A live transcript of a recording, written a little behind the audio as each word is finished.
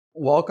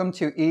Welcome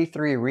to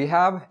E3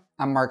 Rehab.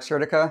 I'm Mark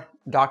Sertica,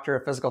 Doctor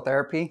of Physical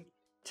Therapy.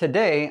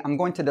 Today, I'm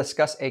going to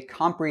discuss a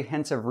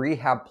comprehensive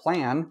rehab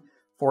plan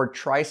for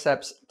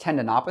triceps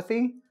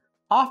tendinopathy,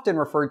 often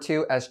referred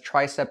to as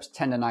triceps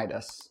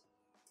tendinitis.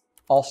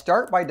 I'll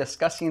start by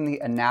discussing the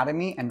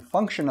anatomy and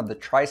function of the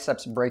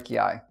triceps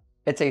brachii.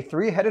 It's a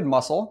three-headed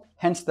muscle,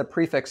 hence the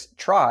prefix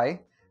tri,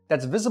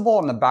 that's visible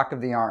on the back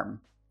of the arm.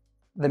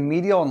 The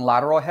medial and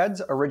lateral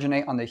heads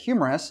originate on the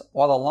humerus,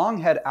 while the long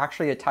head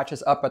actually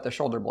attaches up at the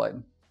shoulder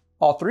blade.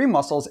 All three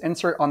muscles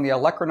insert on the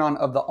olecranon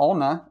of the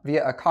ulna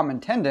via a common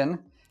tendon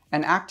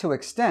and act to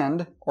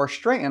extend or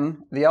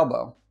straighten the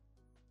elbow.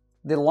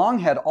 The long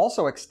head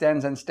also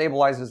extends and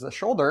stabilizes the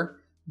shoulder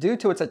due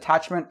to its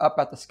attachment up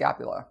at the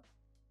scapula.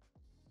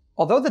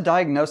 Although the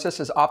diagnosis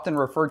is often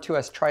referred to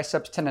as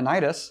triceps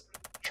tendinitis,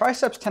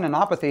 triceps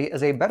tendinopathy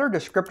is a better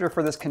descriptor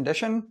for this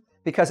condition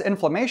because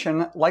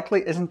inflammation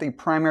likely isn't the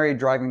primary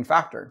driving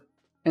factor.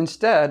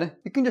 Instead,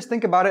 you can just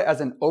think about it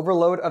as an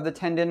overload of the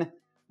tendon,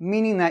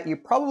 meaning that you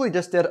probably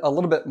just did a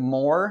little bit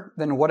more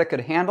than what it could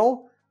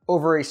handle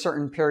over a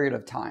certain period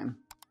of time.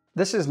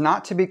 This is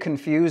not to be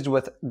confused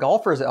with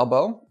golfer's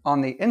elbow on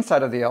the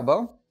inside of the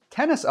elbow,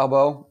 tennis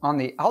elbow on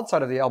the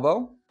outside of the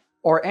elbow,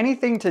 or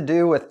anything to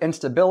do with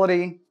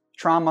instability,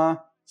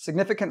 trauma,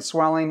 significant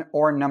swelling,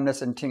 or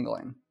numbness and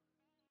tingling.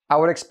 I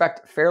would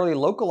expect fairly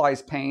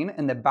localized pain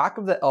in the back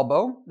of the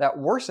elbow that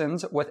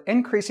worsens with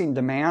increasing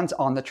demands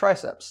on the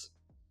triceps.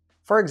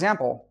 For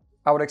example,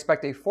 I would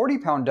expect a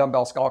 40-pound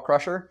dumbbell skull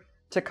crusher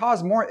to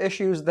cause more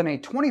issues than a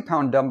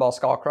 20-pound dumbbell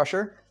skull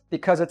crusher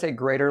because it's a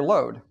greater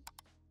load.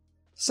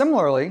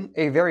 Similarly,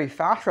 a very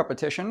fast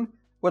repetition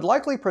would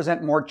likely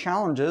present more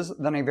challenges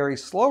than a very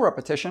slow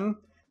repetition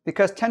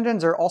because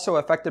tendons are also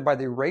affected by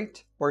the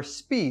rate or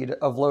speed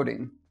of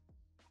loading.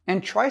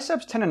 And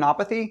triceps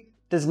tendinopathy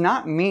does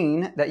not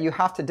mean that you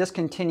have to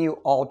discontinue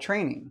all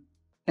training.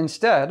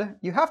 Instead,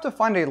 you have to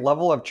find a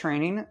level of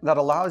training that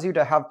allows you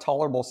to have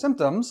tolerable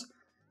symptoms,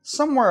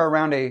 somewhere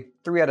around a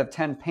 3 out of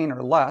 10 pain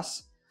or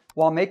less,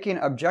 while making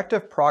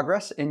objective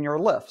progress in your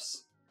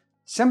lifts.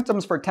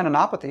 Symptoms for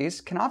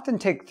tendinopathies can often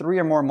take 3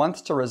 or more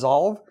months to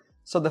resolve,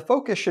 so the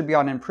focus should be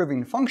on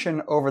improving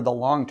function over the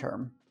long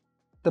term.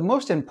 The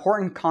most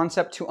important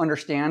concept to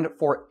understand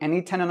for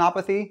any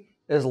tendinopathy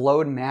is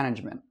load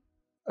management.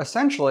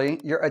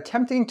 Essentially, you're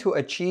attempting to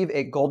achieve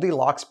a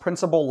Goldilocks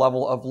principle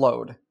level of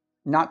load.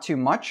 Not too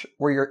much,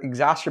 where you're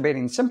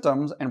exacerbating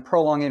symptoms and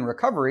prolonging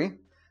recovery,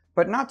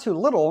 but not too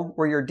little,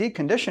 where you're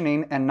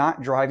deconditioning and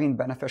not driving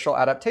beneficial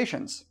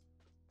adaptations.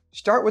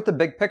 Start with the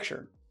big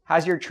picture.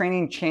 Has your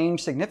training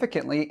changed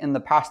significantly in the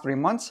past 3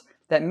 months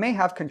that may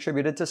have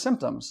contributed to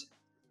symptoms?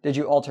 Did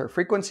you alter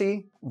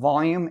frequency,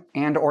 volume,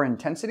 and/or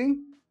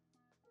intensity?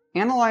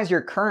 Analyze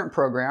your current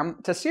program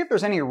to see if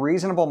there's any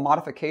reasonable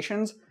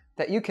modifications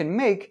that you can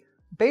make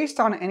based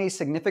on any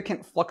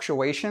significant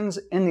fluctuations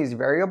in these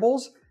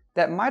variables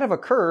that might have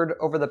occurred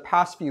over the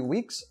past few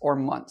weeks or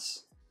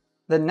months.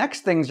 The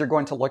next things you're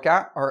going to look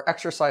at are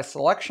exercise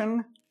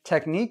selection,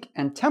 technique,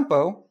 and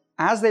tempo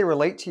as they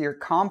relate to your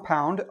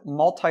compound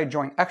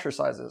multi-joint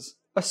exercises,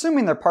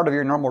 assuming they're part of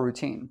your normal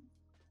routine.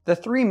 The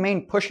 3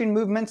 main pushing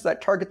movements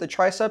that target the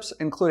triceps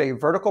include a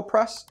vertical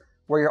press,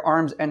 where your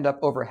arms end up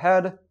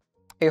overhead,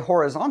 a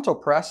horizontal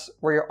press,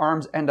 where your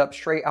arms end up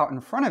straight out in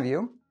front of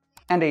you,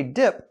 and a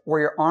dip where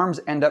your arms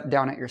end up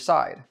down at your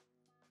side.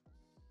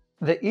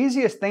 The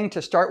easiest thing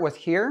to start with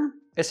here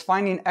is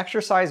finding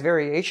exercise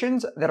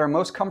variations that are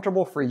most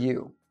comfortable for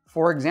you.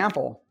 For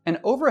example, an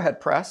overhead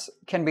press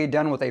can be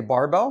done with a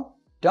barbell,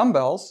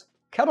 dumbbells,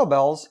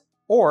 kettlebells,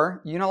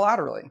 or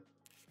unilaterally.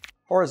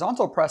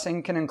 Horizontal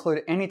pressing can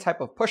include any type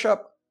of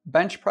push-up,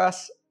 bench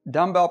press,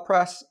 dumbbell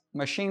press,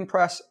 machine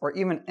press, or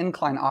even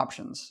incline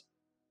options.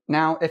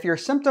 Now, if your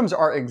symptoms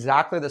are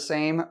exactly the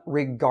same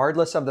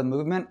regardless of the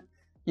movement,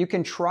 you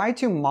can try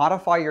to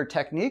modify your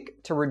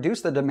technique to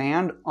reduce the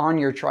demand on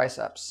your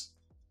triceps.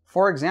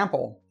 For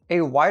example,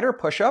 a wider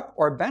push-up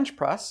or bench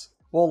press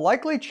will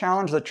likely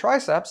challenge the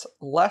triceps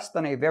less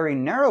than a very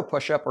narrow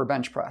push-up or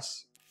bench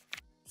press.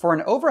 For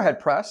an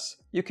overhead press,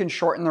 you can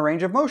shorten the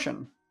range of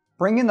motion.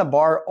 Bringing the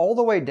bar all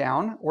the way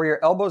down where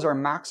your elbows are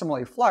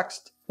maximally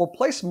flexed will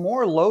place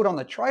more load on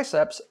the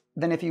triceps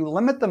than if you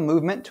limit the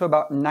movement to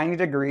about 90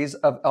 degrees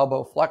of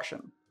elbow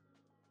flexion.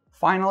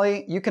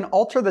 Finally, you can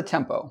alter the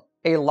tempo.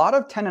 A lot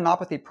of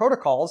tendinopathy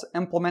protocols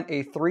implement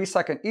a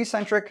 3-second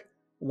eccentric,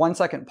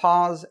 1-second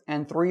pause,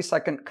 and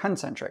 3-second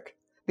concentric.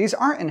 These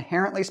aren't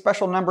inherently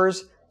special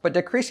numbers, but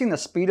decreasing the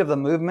speed of the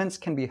movements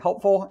can be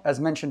helpful, as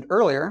mentioned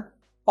earlier.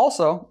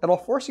 Also, it'll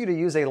force you to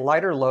use a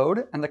lighter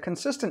load, and the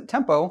consistent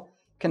tempo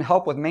can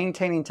help with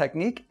maintaining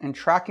technique and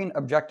tracking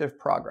objective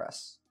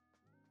progress.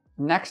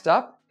 Next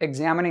up,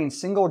 examining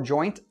single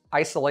joint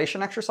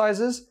isolation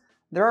exercises.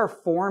 There are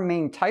 4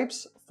 main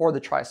types for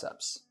the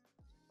triceps.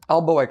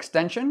 Elbow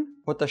extension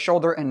with the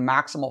shoulder in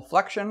maximal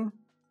flexion,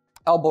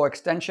 elbow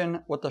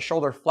extension with the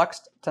shoulder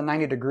flexed to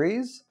 90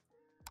 degrees,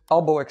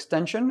 elbow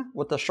extension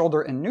with the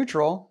shoulder in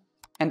neutral,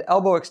 and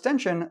elbow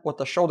extension with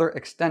the shoulder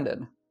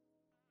extended.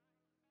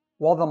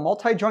 While the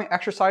multi-joint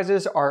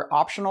exercises are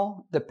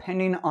optional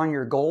depending on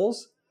your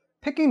goals,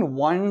 picking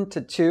 1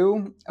 to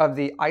 2 of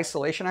the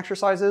isolation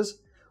exercises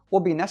will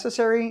be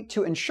necessary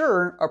to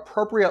ensure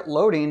appropriate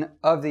loading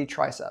of the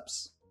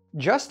triceps.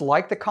 Just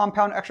like the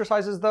compound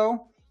exercises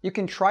though, you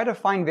can try to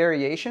find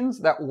variations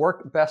that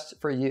work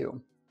best for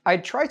you.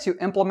 I'd try to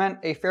implement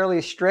a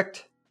fairly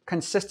strict,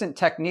 consistent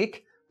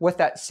technique with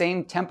that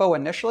same tempo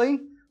initially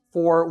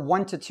for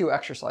 1 to 2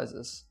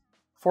 exercises.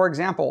 For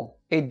example,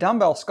 a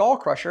dumbbell skull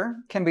crusher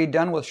can be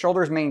done with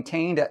shoulders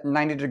maintained at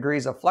 90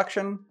 degrees of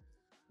flexion,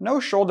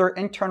 no shoulder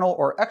internal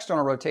or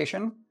external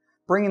rotation,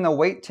 bringing the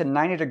weight to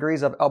 90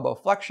 degrees of elbow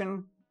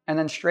flexion, and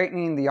then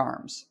straightening the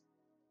arms.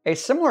 A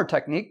similar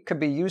technique could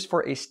be used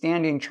for a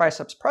standing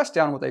triceps press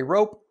down with a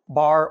rope,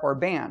 bar, or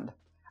band.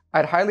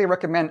 I'd highly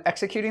recommend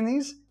executing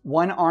these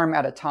one arm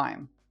at a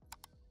time.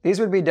 These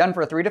would be done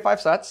for 3 to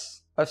 5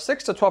 sets of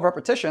 6 to 12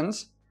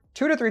 repetitions,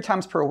 2 to 3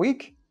 times per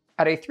week,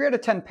 at a 3 out of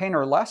 10 pain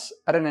or less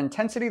at an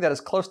intensity that is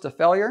close to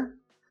failure.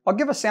 I'll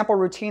give a sample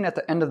routine at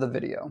the end of the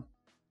video.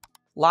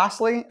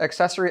 Lastly,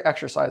 accessory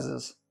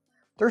exercises.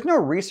 There's no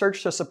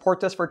research to support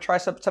this for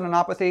triceps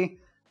tendinopathy,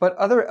 but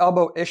other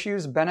elbow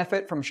issues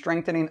benefit from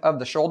strengthening of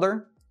the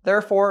shoulder.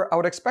 Therefore, I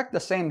would expect the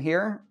same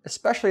here,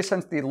 especially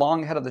since the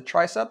long head of the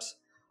triceps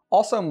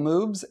also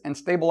moves and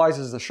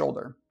stabilizes the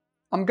shoulder.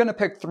 I'm going to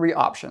pick 3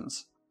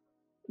 options.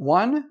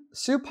 1,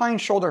 supine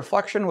shoulder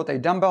flexion with a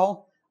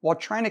dumbbell while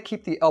trying to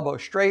keep the elbow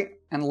straight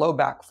and low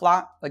back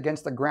flat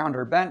against the ground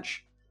or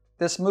bench.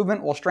 This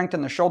movement will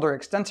strengthen the shoulder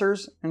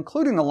extensors,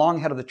 including the long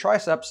head of the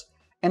triceps,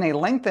 in a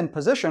lengthened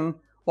position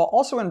while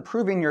also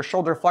improving your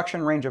shoulder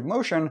flexion range of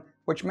motion,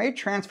 which may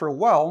transfer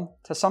well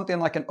to something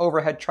like an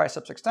overhead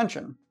triceps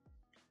extension.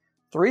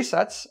 3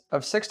 sets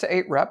of 6 to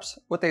 8 reps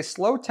with a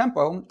slow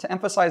tempo to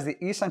emphasize the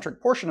eccentric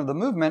portion of the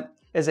movement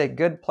is a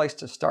good place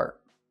to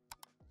start.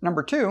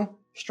 Number 2,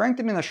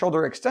 strengthening the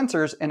shoulder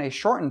extensors in a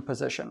shortened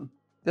position.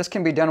 This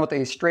can be done with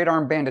a straight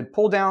arm banded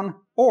pull down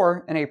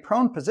or in a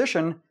prone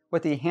position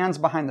with the hands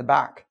behind the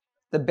back.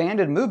 The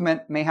banded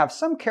movement may have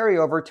some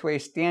carryover to a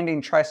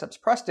standing triceps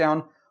press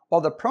down,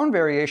 while the prone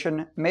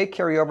variation may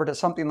carry over to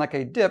something like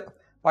a dip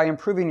by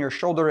improving your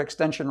shoulder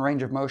extension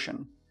range of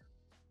motion.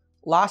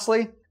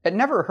 Lastly, it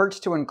never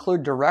hurts to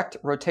include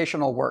direct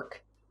rotational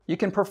work. You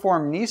can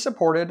perform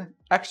knee-supported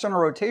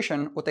external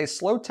rotation with a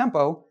slow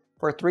tempo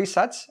for 3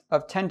 sets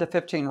of 10 to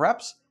 15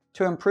 reps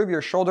to improve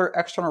your shoulder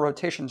external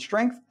rotation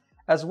strength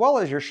as well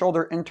as your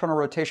shoulder internal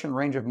rotation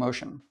range of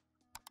motion.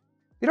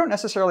 You don't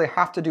necessarily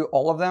have to do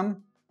all of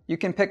them. You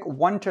can pick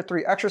 1 to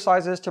 3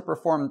 exercises to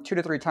perform 2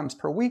 to 3 times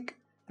per week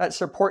that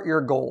support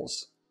your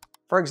goals.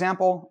 For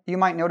example, you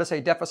might notice a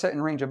deficit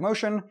in range of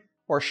motion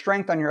or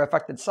strength on your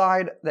affected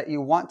side that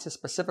you want to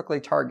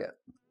specifically target.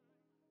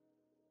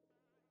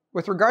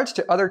 With regards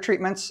to other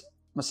treatments,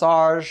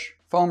 massage,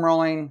 foam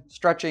rolling,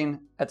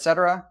 stretching,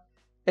 etc.,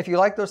 if you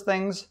like those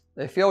things,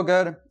 they feel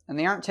good, and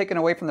they aren't taken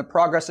away from the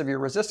progress of your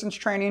resistance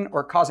training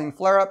or causing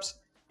flare-ups,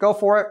 go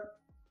for it.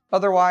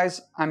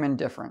 Otherwise, I'm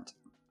indifferent.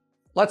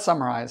 Let's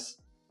summarize.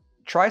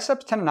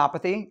 Triceps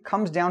tendinopathy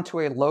comes down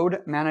to a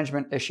load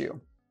management issue.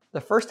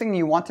 The first thing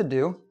you want to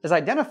do is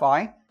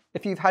identify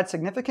if you've had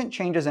significant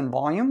changes in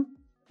volume,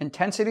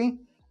 intensity,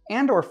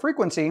 and/or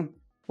frequency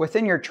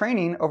within your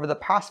training over the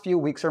past few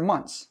weeks or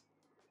months.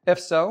 If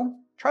so,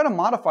 try to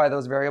modify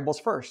those variables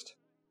first.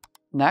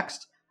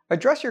 Next,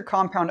 address your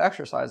compound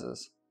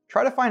exercises.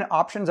 Try to find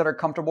options that are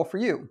comfortable for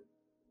you.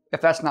 If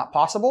that's not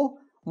possible,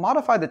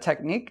 modify the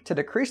technique to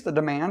decrease the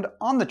demand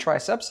on the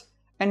triceps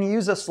and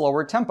use a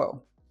slower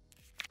tempo.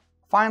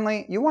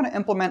 Finally, you want to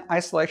implement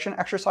isolation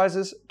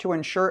exercises to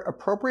ensure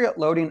appropriate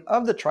loading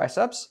of the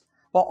triceps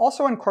while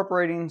also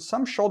incorporating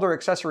some shoulder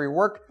accessory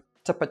work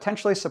to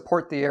potentially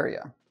support the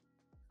area.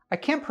 I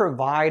can't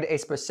provide a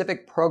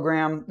specific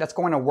program that's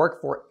going to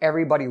work for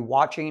everybody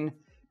watching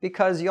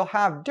because you'll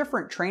have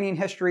different training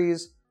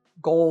histories,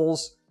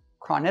 goals,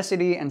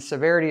 chronicity and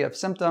severity of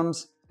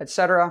symptoms,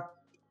 etc.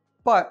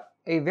 But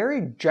a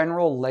very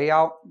general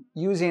layout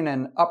using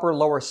an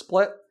upper-lower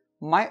split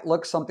might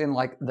look something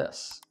like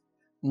this.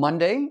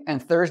 Monday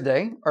and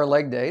Thursday are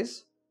leg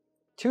days.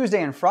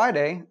 Tuesday and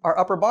Friday are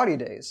upper body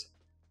days.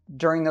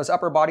 During those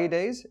upper body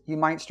days, you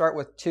might start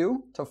with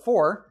 2 to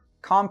 4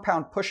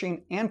 compound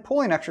pushing and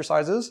pulling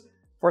exercises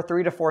for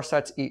 3 to 4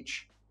 sets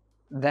each.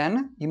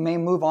 Then you may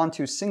move on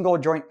to single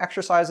joint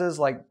exercises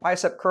like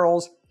bicep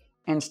curls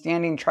and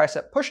standing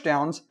tricep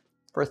pushdowns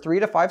for 3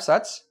 to 5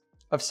 sets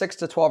of 6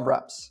 to 12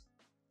 reps.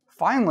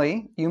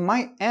 Finally, you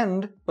might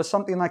end with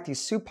something like the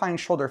supine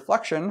shoulder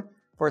flexion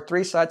for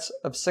 3 sets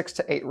of 6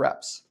 to 8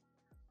 reps.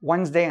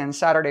 Wednesday and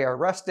Saturday are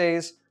rest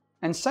days,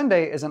 and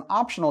Sunday is an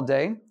optional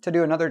day to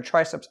do another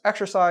triceps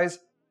exercise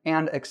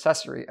and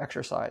accessory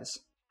exercise.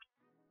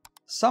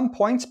 Some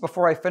points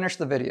before I finish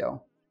the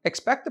video.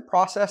 Expect the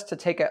process to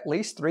take at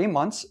least 3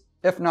 months,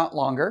 if not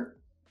longer.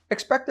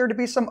 Expect there to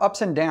be some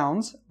ups and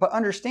downs, but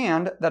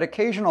understand that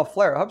occasional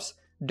flare-ups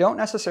don't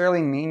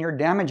necessarily mean you're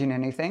damaging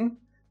anything.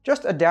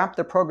 Just adapt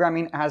the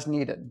programming as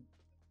needed.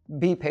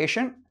 Be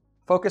patient,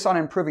 focus on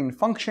improving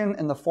function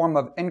in the form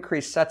of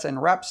increased sets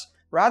and reps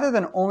rather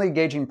than only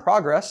gauging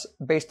progress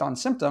based on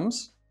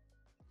symptoms.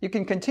 You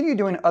can continue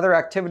doing other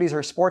activities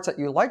or sports that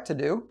you like to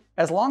do,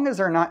 as long as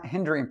they're not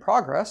hindering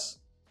progress.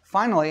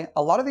 Finally,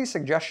 a lot of these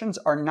suggestions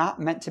are not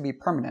meant to be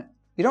permanent.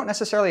 You don't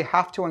necessarily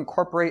have to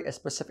incorporate a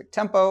specific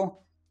tempo,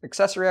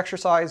 accessory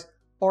exercise,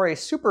 or a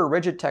super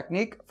rigid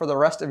technique for the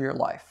rest of your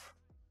life.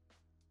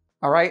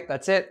 All right,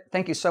 that's it.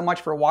 Thank you so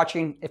much for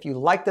watching. If you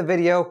liked the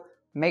video,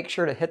 make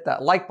sure to hit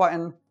that like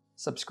button,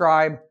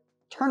 subscribe,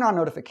 turn on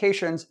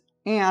notifications,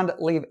 and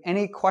leave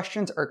any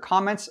questions or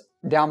comments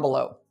down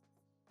below.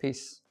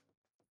 Peace.